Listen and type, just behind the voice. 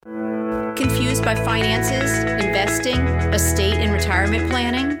Confused by finances, investing, estate, and retirement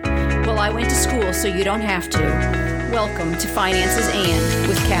planning? Well, I went to school so you don't have to. Welcome to Finances and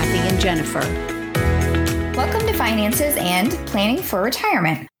with Kathy and Jennifer. Welcome to Finances and Planning for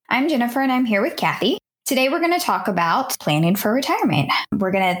Retirement. I'm Jennifer and I'm here with Kathy. Today we're going to talk about planning for retirement.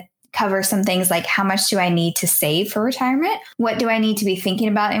 We're going to cover some things like how much do I need to save for retirement? What do I need to be thinking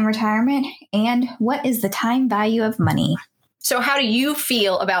about in retirement? And what is the time value of money? So how do you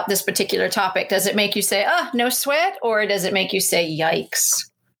feel about this particular topic? Does it make you say, no sweat? Or does it make you say, yikes?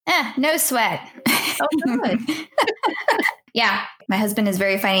 No sweat. Oh, good. Yeah, my husband is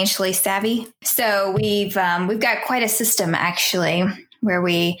very financially savvy. So we've got quite a system actually where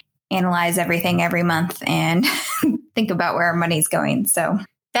we analyze everything every month and think about where our money's going. So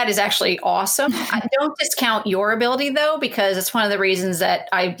that is actually awesome. I don't discount your ability, though, because it's one of the reasons that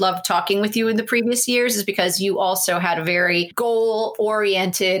I loved talking with you in the previous years is because you also had a very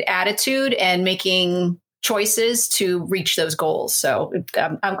goal-oriented attitude and making choices to reach those goals. So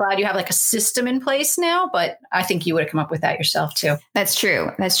I'm glad you have like a system in place now, but I think you would have come up with that yourself, too. That's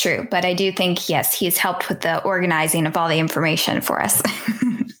true. But I do think, yes, he's helped with the organizing of all the information for us.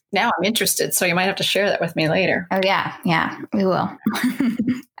 Now I'm interested, so you might have to share that with me later. Oh, yeah, we will.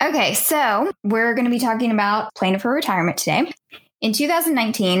 Okay, so we're going to be talking about planning for retirement today. In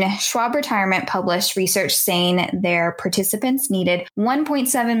 2019, Schwab Retirement published research saying their participants needed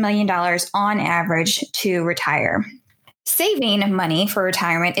 $1.7 million on average to retire. Saving money for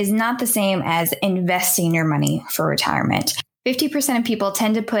retirement is not the same as investing your money for retirement. 50% of people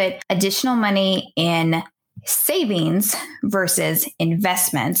tend to put additional money in savings versus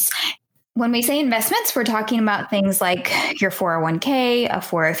investments. When we say investments, we're talking about things like your 401k, a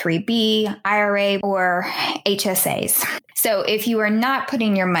 403b, IRA, or HSAs. So if you are not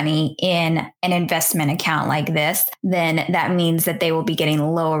putting your money in an investment account like this, then that means that they will be getting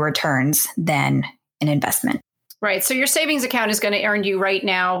lower returns than an investment. Right. So your savings account is going to earn you right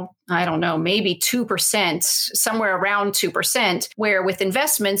now, I don't know, maybe 2%, somewhere around 2%, where with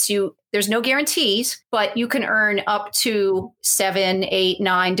investments, there's no guarantees, but you can earn up to 7, 8,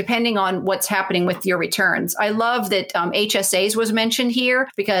 9, depending on what's happening with your returns. I love that HSAs was mentioned here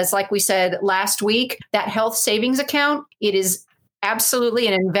because like we said last week, that health savings account, it is absolutely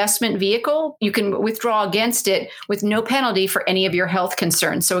an investment vehicle. You can withdraw against it with no penalty for any of your health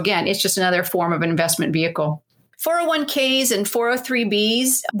concerns. So again, it's just another form of an investment vehicle. 401ks and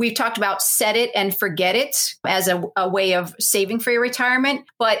 403bs, we've talked about set it and forget it as a way of saving for your retirement,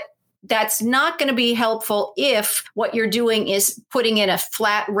 but that's not going to be helpful if what you're doing is putting in a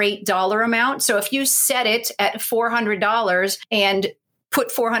flat rate dollar amount. So if you set it at $400 and put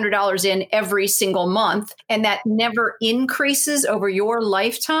 $400 in every single month, and that never increases over your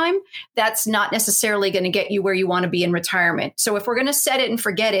lifetime, that's not necessarily going to get you where you want to be in retirement. So if we're going to set it and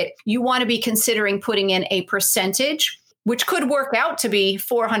forget it, you want to be considering putting in a percentage, which could work out to be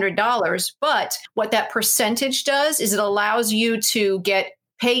 $400. But what that percentage does is it allows you to get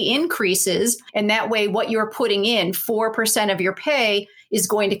pay increases. And that way, what you're putting in, 4% of your pay, is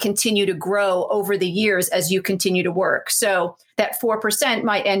going to continue to grow over the years as you continue to work. So that 4%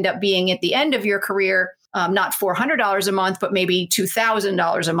 might end up being at the end of your career, not $400 a month, but maybe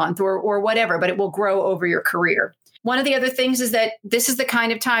 $2,000 a month or whatever, but it will grow over your career. One of the other things is that this is the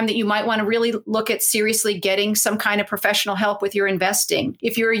kind of time that you might want to really look at seriously getting some kind of professional help with your investing.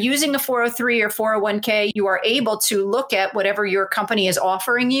 If you're using a 403 or 401k, you are able to look at whatever your company is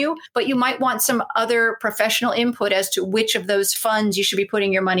offering you, but you might want some other professional input as to which of those funds you should be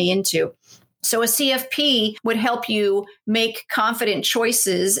putting your money into. So a CFP would help you make confident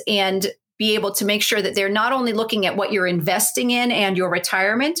choices and be able to make sure that they're not only looking at what you're investing in and your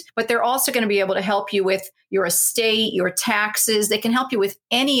retirement, but they're also going to be able to help you with your estate, your taxes. They can help you with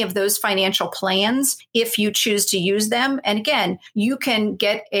any of those financial plans if you choose to use them. And again, you can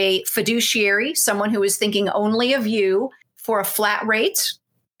get a fiduciary, someone who is thinking only of you for a flat rate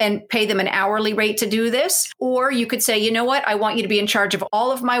and pay them an hourly rate to do this. Or you could say, you know what, I want you to be in charge of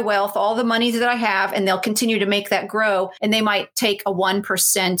all of my wealth, all the money that I have, and they'll continue to make that grow. And they might take a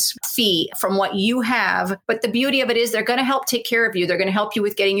 1% fee from what you have. But the beauty of it is they're going to help take care of you. They're going to help you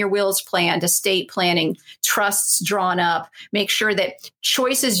with getting your wills planned, estate planning, trusts drawn up, make sure that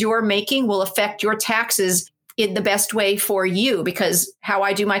choices you're making will affect your taxes in the best way for you, because how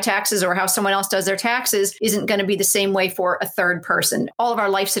I do my taxes or how someone else does their taxes isn't going to be the same way for a third person. All of our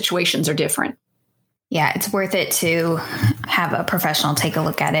life situations are different. Yeah, it's worth it to have a professional take a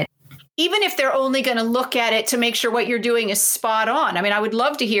look at it. Even if they're only going to look at it to make sure what you're doing is spot on. I mean, I would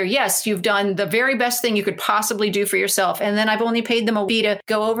love to hear, yes, you've done the very best thing you could possibly do for yourself. And then I've only paid them a fee to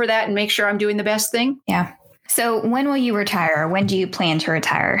go over that and make sure I'm doing the best thing. Yeah. So when will you retire? When do you plan to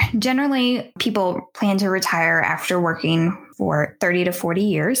retire? Generally, people plan to retire after working for 30 to 40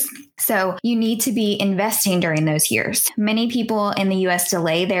 years. So you need to be investing during those years. Many people in the US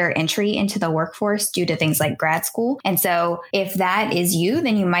delay their entry into the workforce due to things like grad school. And so if that is you,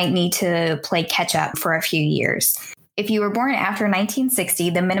 then you might need to play catch up for a few years. If you were born after 1960,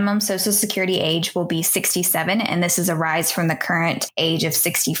 the minimum Social Security age will be 67, and this is a rise from the current age of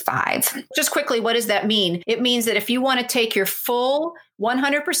 65. Just quickly, what does that mean? It means that if you want to take your full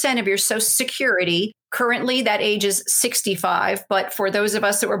 100% of your Social Security, currently that age is 65, but for those of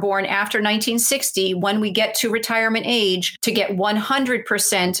us that were born after 1960, when we get to retirement age, to get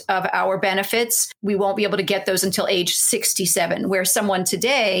 100% of our benefits, we won't be able to get those until age 67, where someone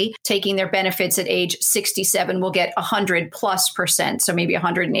today taking their benefits at age 67 will get 100+%, so maybe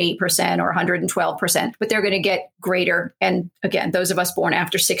 108% or 112%, but they're going to get greater. And again, those of us born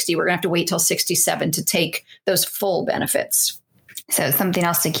after 60, we're going to have to wait till 67 to take those full benefits. So something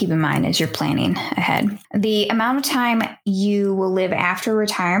else to keep in mind as you're planning ahead. The amount of time you will live after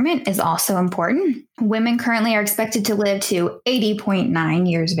retirement is also important. Women currently are expected to live to 80.9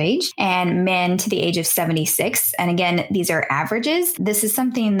 years of age and men to the age of 76. And again, these are averages. This is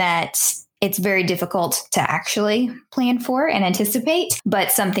something that it's very difficult to actually plan for and anticipate,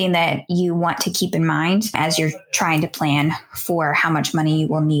 but something that you want to keep in mind as you're trying to plan for how much money you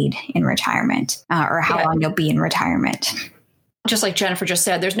will need in retirement or how long you'll be in retirement. Just like Jennifer just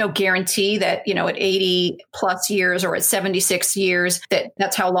said, there's no guarantee that, at 80 plus years or at 76 years,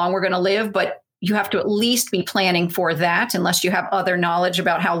 that's how long we're going to live. But you have to at least be planning for that unless you have other knowledge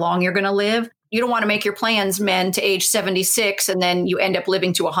about how long you're going to live. You don't want to make your plans, men, to age 76 and then you end up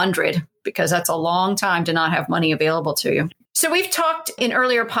living to 100 because that's a long time to not have money available to you. So we've talked in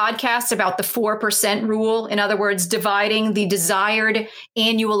earlier podcasts about the 4% rule. In other words, dividing the desired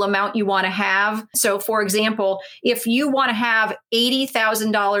annual amount you want to have. So for example, if you want to have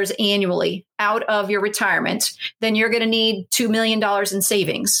 $80,000 annually out of your retirement, then you're going to need $2 million in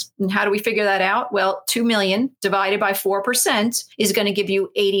savings. And how do we figure that out? Well, 2 million divided by 4% is going to give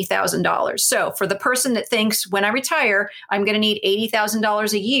you $80,000. So for the person that thinks when I retire, I'm going to need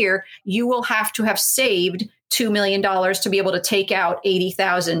 $80,000 a year, you will have to have saved $2 million to be able to take out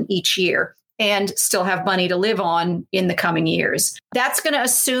 $80,000 each year and still have money to live on in the coming years. That's going to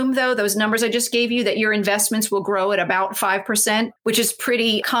assume, though, those numbers I just gave you, that your investments will grow at about 5%, which is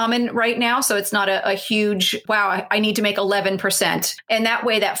pretty common right now. So it's not a huge, wow, I need to make 11%. And that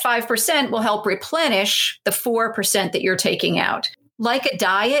way, that 5% will help replenish the 4% that you're taking out. Like a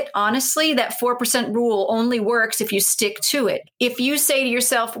diet, honestly, that 4% rule only works if you stick to it. If you say to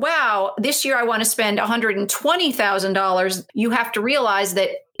yourself, wow, this year I want to spend $120,000, you have to realize that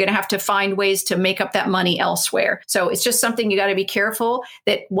you're going to have to find ways to make up that money elsewhere. So it's just something you got to be careful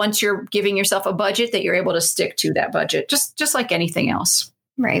that once you're giving yourself a budget, that you're able to stick to that budget, just like anything else.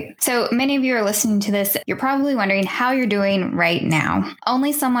 Right. So many of you are listening to this. You're probably wondering how you're doing right now.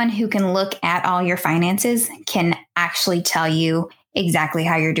 Only someone who can look at all your finances can actually tell you exactly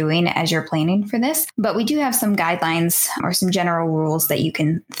how you're doing as you're planning for this. But we do have some guidelines or some general rules that you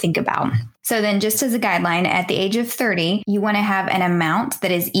can think about. So then just as a guideline, at the age of 30, you want to have an amount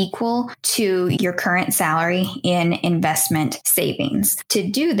that is equal to your current salary in investment savings. To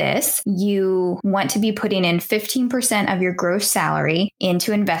do this, you want to be putting in 15% of your gross salary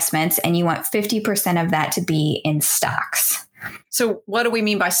into investments, and you want 50% of that to be in stocks. So what do we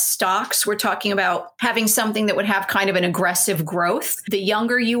mean by stocks? We're talking about having something that would have kind of an aggressive growth. The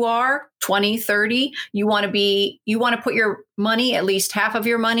younger you are, 20, 30, you want to put your money, at least half of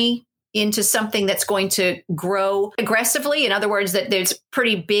your money, into something that's going to grow aggressively. In other words, that there's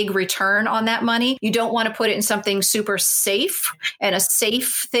pretty big return on that money. You don't want to put it in something super safe. And a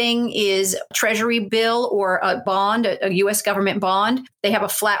safe thing is a treasury bill or a bond, a U.S. government bond. They have a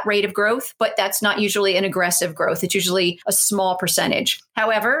flat rate of growth, but that's not usually an aggressive growth. It's usually a small percentage.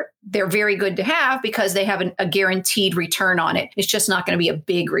 However, they're very good to have because they have a guaranteed return on it. It's just not going to be a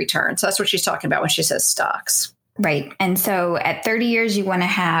big return. So that's what she's talking about when she says stocks. Right. And so at 30 years, you want to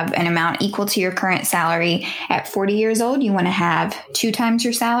have an amount equal to your current salary. At 40 years old, you want to have 2 times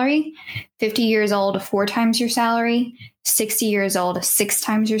your salary. 50 years old, 4 times your salary. 60 years old, 6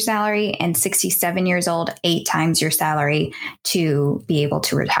 times your salary. And 67 years old, 8 times your salary to be able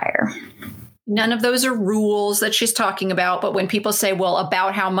to retire. None of those are rules that she's talking about. But when people say, well,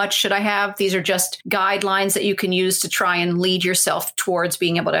 about how much should I have? These are just guidelines that you can use to try and lead yourself towards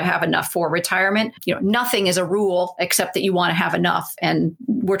being able to have enough for retirement. Nothing is a rule except that you want to have enough. And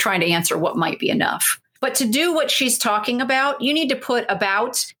we're trying to answer what might be enough. But to do what she's talking about, you need to put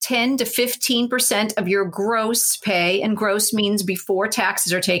about 10 to 15% of your gross pay, and gross means before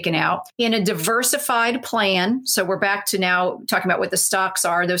taxes are taken out, in a diversified plan. So we're back to now talking about what the stocks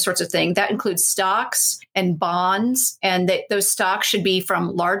are, those sorts of things. That includes stocks and bonds, and those stocks should be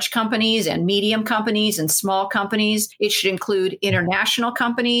from large companies and medium companies and small companies. It should include international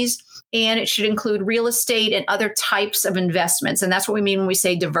companies, and it should include real estate and other types of investments. And that's what we mean when we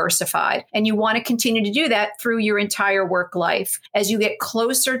say diversified. And you want to continue to do that through your entire work life. As you get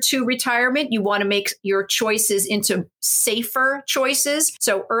closer to retirement, you want to make your choices into safer choices.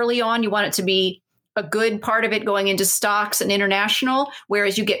 So early on, you want it to be a good part of it going into stocks and international,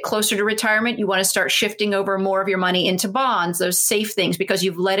 whereas you get closer to retirement, you want to start shifting over more of your money into bonds, those safe things, because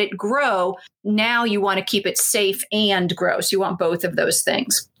you've let it grow. Now you want to keep it safe and grow. So you want both of those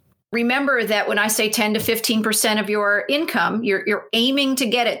things. Remember that when I say 10 to 15% of your income, you're aiming to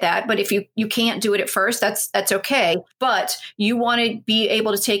get at that. But if you can't do it at first, that's okay. But you want to be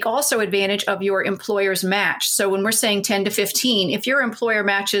able to take also advantage of your employer's match. So when we're saying 10 to 15, if your employer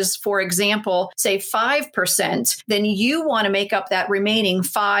matches, for example, say 5%, then you want to make up that remaining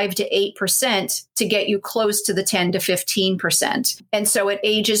 5 to 8% to get you close to the 10 to 15%. And so at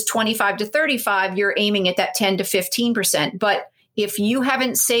ages 25 to 35, you're aiming at that 10 to 15%. But if you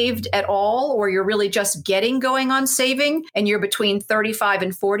haven't saved at all, or you're really just getting going on saving and you're between 35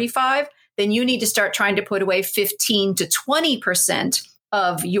 and 45, then you need to start trying to put away 15 to 20%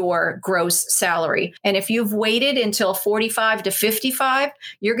 of your gross salary. And if you've waited until 45 to 55,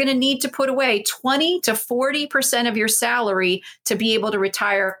 you're going to need to put away 20 to 40% of your salary to be able to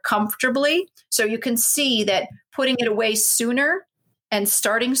retire comfortably. So you can see that putting it away sooner and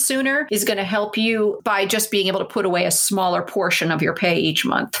starting sooner is going to help you by just being able to put away a smaller portion of your pay each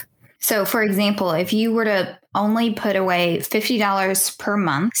month. So, for example, if you were to only put away $50 per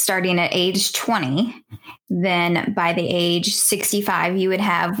month starting at age 20, then by the age 65, you would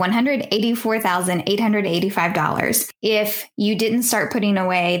have $184,885. If you didn't start putting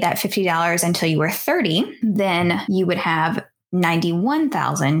away that $50 until you were 30, then you would have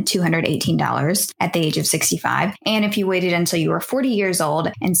 $91,218 at the age of 65. And if you waited until you were 40 years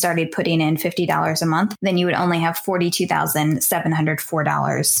old and started putting in $50 a month, then you would only have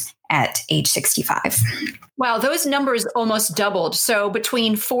 $42,704 at age 65. Wow, those numbers almost doubled. So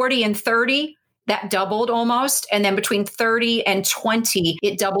between 40 and 30, that doubled almost. And then between 30 and 20,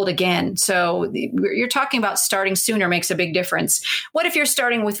 it doubled again. So you're talking about starting sooner makes a big difference. What if you're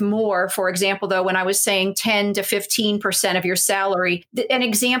starting with more? For example, though, when I was saying 10 to 15% of your salary, an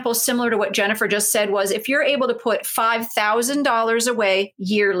example similar to what Jennifer just said was if you're able to put $5,000 away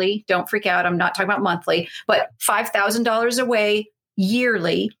yearly, don't freak out, I'm not talking about monthly, but $5,000 away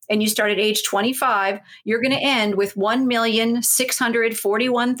yearly, and you start at age 25, you're going to end with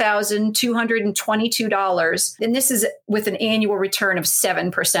 $1,641,222. And this is with an annual return of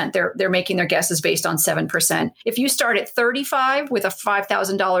 7%. They're making their guesses based on 7%. If you start at 35 with a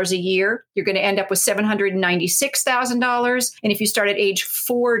 $5,000 a year, you're going to end up with $796,000. And if you start at age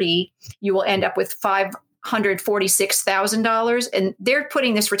 40, you will end up with $546,000, and they're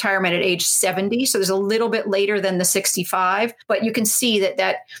putting this retirement at age 70. So there's a little bit later than the 65, but you can see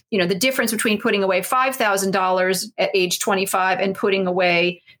that the difference between putting away $5,000 at age 25 and putting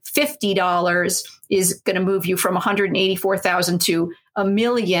away $50 is going to move you from $184,000 to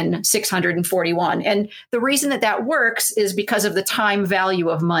 $1,641,000. And the reason that works is because of the time value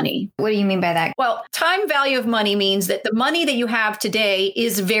of money. What do you mean by that? Well, time value of money means that the money that you have today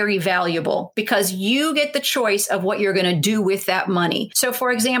is very valuable because you get the choice of what you're going to do with that money. So, for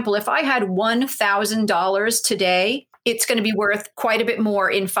example, if I had $1,000 today, it's going to be worth quite a bit more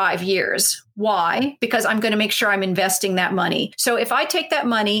in 5 years. Why? Because I'm going to make sure I'm investing that money. So if I take that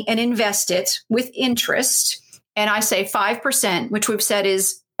money and invest it with interest, and I say 5%, which we've said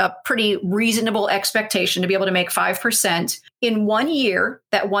is a pretty reasonable expectation to be able to make 5%, in 1 year,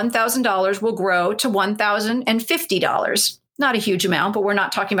 that $1,000 will grow to $1,050. Not a huge amount, but we're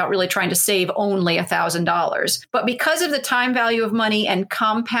not talking about really trying to save only $1,000. But because of the time value of money and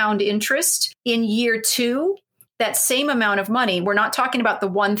compound interest, in year 2, that same amount of money, we're not talking about the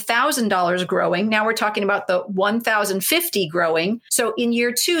 $1,000 growing. Now we're talking about the $1,050 growing. So in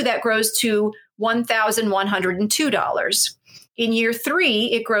year 2, that grows to $1,102. In year 3,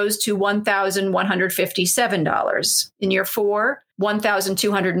 it grows to $1,157. In year 4,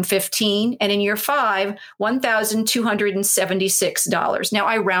 $1,215. And in year 5, $1,276. Now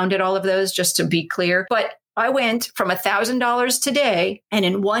I rounded all of those just to be clear, but I went from $1,000 today, and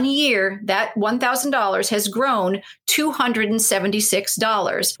in 1 year, that $1,000 has grown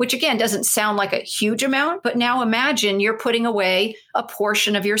 $276, which again doesn't sound like a huge amount, but now imagine you're putting away a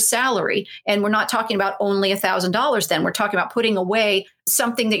portion of your salary. And we're not talking about only $1,000 then. We're talking about putting away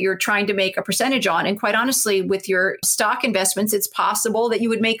something that you're trying to make a percentage on. And quite honestly, with your stock investments, it's possible that you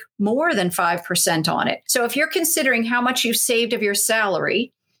would make more than 5% on it. So if you're considering how much you've saved of your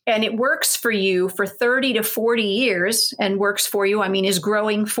salary, and it works for you for 30 to 40 years, and works for you, I mean, is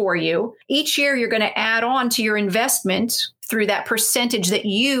growing for you. Each year, you're going to add on to your investment through that percentage that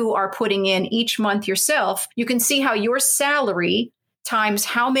you are putting in each month yourself. You can see how your salary times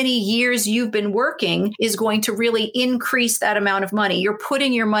how many years you've been working is going to really increase that amount of money. You're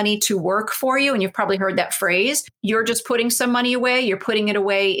putting your money to work for you. And you've probably heard that phrase. You're just putting some money away. You're putting it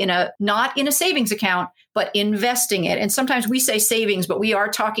away not in a savings account, but investing it. And sometimes we say savings, but we are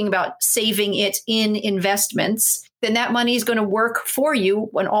talking about saving it in investments. Then that money is going to work for you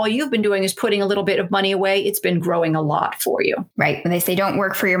when all you've been doing is putting a little bit of money away. It's been growing a lot for you. Right. When they say don't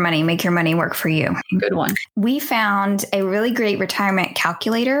work for your money, make your money work for you. Good one. We found a really great retirement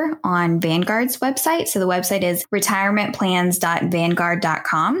calculator on Vanguard's website. So the website is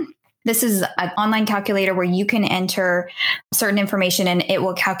retirementplans.vanguard.com. This is an online calculator where you can enter certain information and it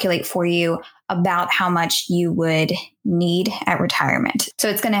will calculate for you about how much you would need at retirement. So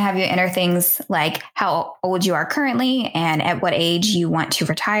it's going to have you enter things like how old you are currently and at what age you want to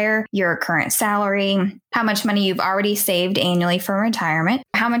retire, your current salary, how much money you've already saved annually for retirement,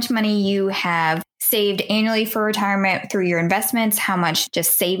 how much money you have saved annually for retirement through your investments, how much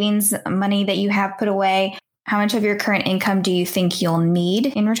just savings money that you have put away. How much of your current income do you think you'll need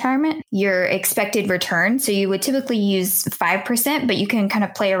in retirement? Your expected return. So you would typically use 5%, but you can kind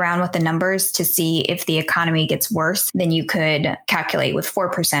of play around with the numbers to see if the economy gets worse. Then you could calculate with 4% or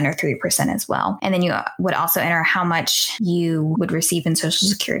 3% as well. And then you would also enter how much you would receive in Social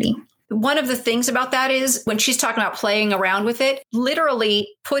Security. One of the things about that is when she's talking about playing around with it, literally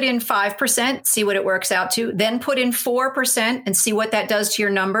put in 5%, see what it works out to, then put in 4% and see what that does to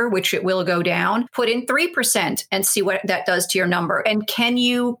your number, which it will go down. Put in 3% and see what that does to your number. And can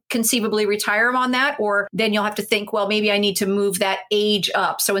you conceivably retire on that? Or then you'll have to think, well, maybe I need to move that age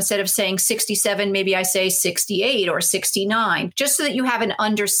up. So instead of saying 67, maybe I say 68 or 69, just so that you have an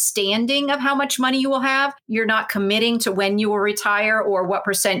understanding of how much money you will have. You're not committing to when you will retire or what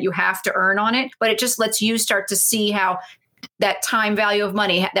percent you have to earn on it, but it just lets you start to see how that time value of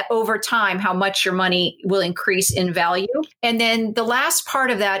money, that over time, how much your money will increase in value. And then the last part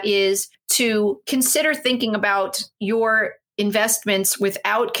of that is to consider thinking about your investments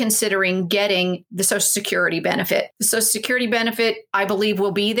without considering getting the Social Security benefit. The Social Security benefit, I believe,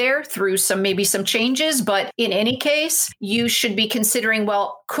 will be there through maybe some changes, but in any case, you should be considering,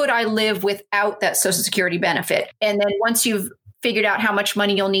 well, could I live without that Social Security benefit? And then once you've figured out how much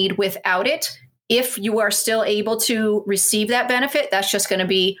money you'll need without it, if you are still able to receive that benefit, that's just going to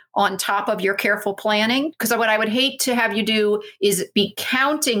be on top of your careful planning. Because what I would hate to have you do is be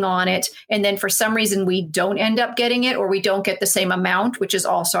counting on it. And then for some reason, we don't end up getting it or we don't get the same amount, which is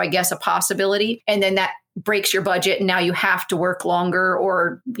also, I guess, a possibility. And then that breaks your budget. And now you have to work longer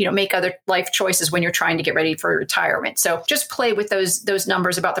or, make other life choices when you're trying to get ready for retirement. So just play with those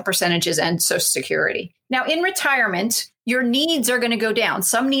numbers about the percentages and Social Security. Now, in retirement, your needs are going to go down.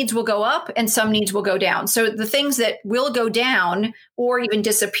 Some needs will go up and some needs will go down. So the things that will go down or even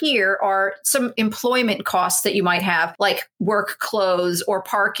disappear are some employment costs that you might have, like work clothes or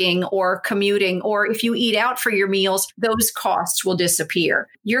parking or commuting, or if you eat out for your meals, those costs will disappear.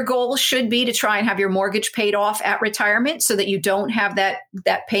 Your goal should be to try and have your mortgage paid off at retirement so that you don't have that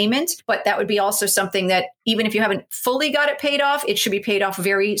payment. But that would be also something that even if you haven't fully got it paid off, it should be paid off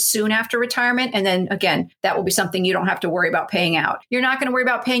very soon after retirement. And then again, that will be something you don't have to worry about paying out. You're not going to worry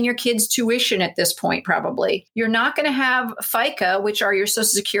about paying your kids' tuition at this point, probably. You're not going to have FICA, which are your Social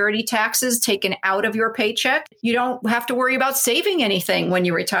Security taxes, taken out of your paycheck. You don't have to worry about saving anything when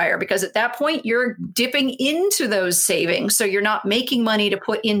you retire, because at that point, you're dipping into those savings. So you're not making money to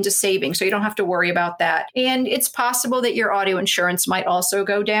put into savings. So you don't have to worry about that. And it's possible that your auto insurance might also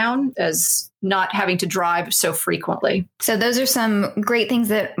go down as not having to drive so frequently. So those are some great things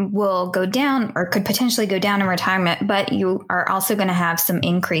that will go down or could potentially go down in retirement, but you are also going to have some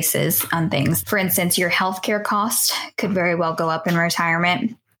increases on things. For instance, your healthcare cost could very well go up in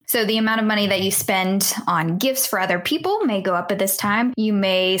retirement. So the amount of money that you spend on gifts for other people may go up at this time. You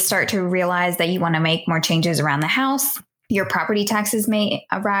may start to realize that you want to make more changes around the house. Your property taxes may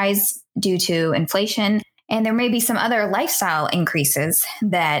rise due to inflation. And there may be some other lifestyle increases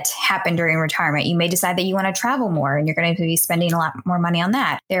that happen during retirement. You may decide that you want to travel more and you're going to be spending a lot more money on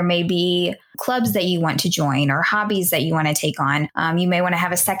that. There may be clubs that you want to join or hobbies that you want to take on. You may want to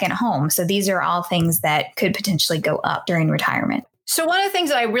have a second home. So these are all things that could potentially go up during retirement. So one of the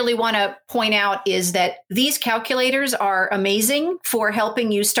things that I really want to point out is that these calculators are amazing for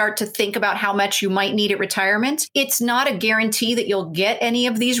helping you start to think about how much you might need at retirement. It's not a guarantee that you'll get any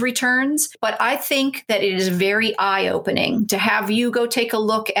of these returns, but I think that it is very eye-opening to have you go take a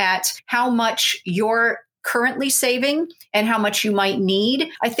look at how much you're currently saving and how much you might need.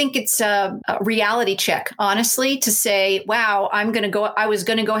 I think it's a reality check, honestly, to say, wow, I was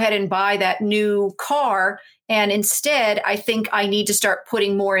going to go ahead and buy that new car. And instead, I think I need to start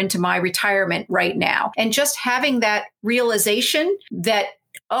putting more into my retirement right now. And just having that realization that,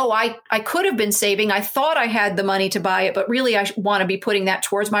 oh, I could have been saving. I thought I had the money to buy it, but really I want to be putting that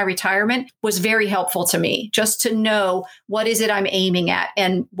towards my retirement was very helpful to me, just to know what is it I'm aiming at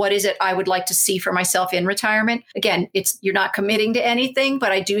and what is it I would like to see for myself in retirement. Again, you're not committing to anything,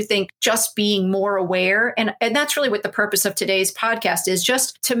 but I do think just being more aware, and that's really what the purpose of today's podcast is,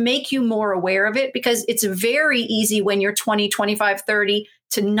 just to make you more aware of it, because it's very easy when you're 20, 25, 30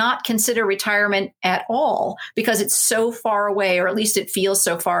 to not consider retirement at all because it's so far away, or at least it feels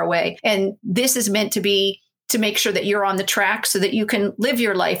so far away. And this is meant to make sure that you're on the track so that you can live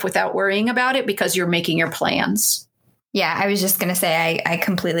your life without worrying about it because you're making your plans. Yeah, I was just going to say, I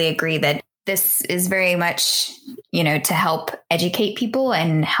completely agree that this is very much, to help educate people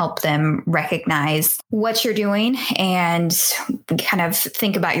and help them recognize what you're doing and kind of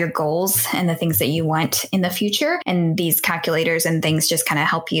think about your goals and the things that you want in the future. And these calculators and things just kind of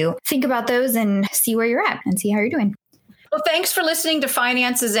help you think about those and see where you're at and see how you're doing. Well, thanks for listening to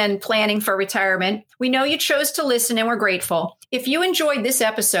Finances and Planning for Retirement. We know you chose to listen and we're grateful. If you enjoyed this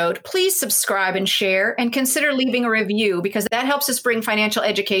episode, please subscribe and share and consider leaving a review because that helps us bring financial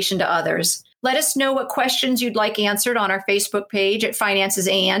education to others. Let us know what questions you'd like answered on our Facebook page at Finances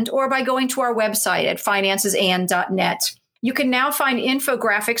And, or by going to our website at financesand.net. You can now find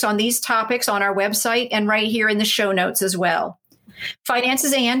infographics on these topics on our website and right here in the show notes as well.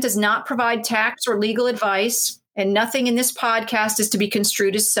 Finances And does not provide tax or legal advice, and nothing in this podcast is to be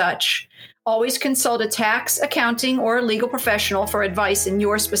construed as such. Always consult a tax, accounting, or legal professional for advice in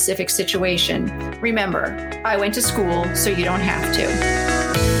your specific situation. Remember, I went to school so you don't have to.